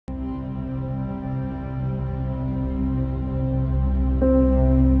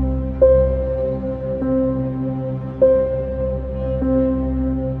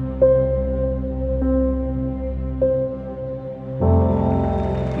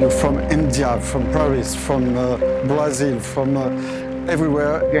from India, from Paris, from Brazil, from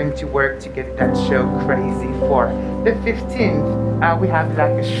everywhere. We're going to work to get that show crazy for the 15th. We have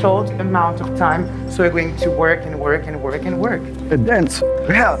like a short amount of time, so we're going to work and work and work and work. And dance,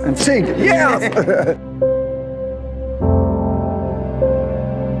 yeah, and sing, yes!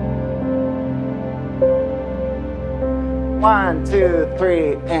 1, 2,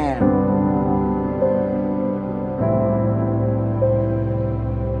 3, and...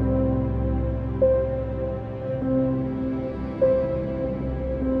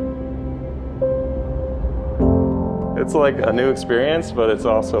 It's like a new experience, but it's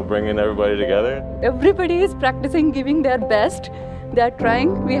also bringing everybody together. Everybody is practicing giving their best. They're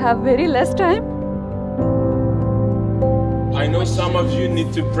trying. We have very less time. I know some of you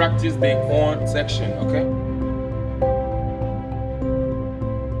need to practice their own section, okay?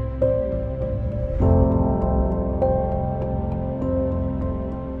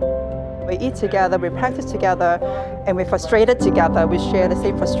 We eat together, we practice together, and we're frustrated together. We share the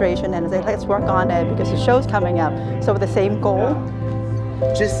same frustration and say, let's work on it because the show's coming up. So with the same goal.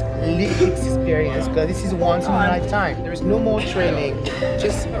 Just live this experience, because this is once in a lifetime. There is no more training.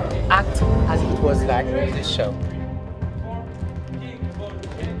 Just act as it was like this show.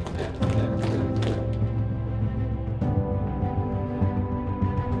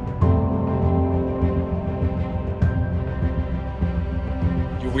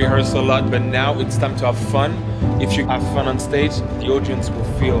 We rehearse a lot, but now it's time to have fun. If you have fun on stage, the audience will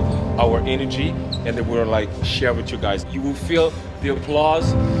feel our energy and they will like share with you guys. You will feel the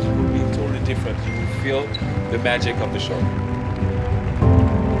applause, it will be totally different. You will feel the magic of the show.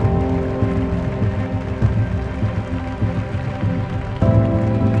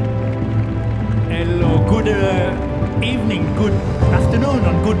 Hello, good evening, good afternoon,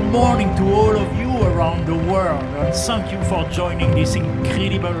 and good morning to all of you around the world, and thank you for joining this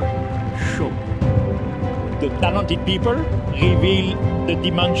incredible show. The talented people reveal the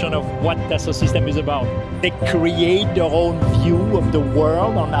dimension of what Dassault Systèmes is about. They create their own view of the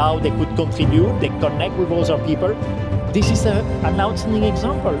world on how they could contribute, they connect with other people. This is an outstanding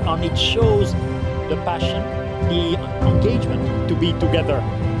example, and it shows the passion, the engagement to be together,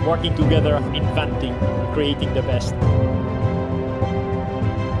 working together, inventing, creating the best.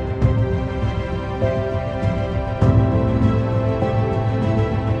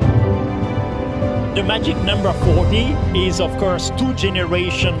 The magic number 40 is, of course, 2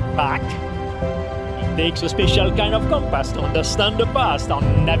 generations back. It takes a special kind of compass to understand the past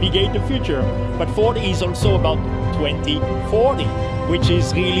and navigate the future. But 40 is also about 2040, which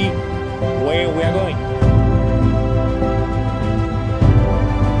is really where we are going.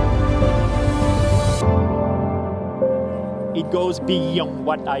 It goes beyond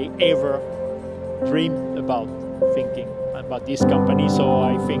what I ever dreamed about thinking about this company, so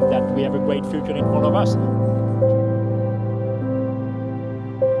I think that we have a great future in front of us.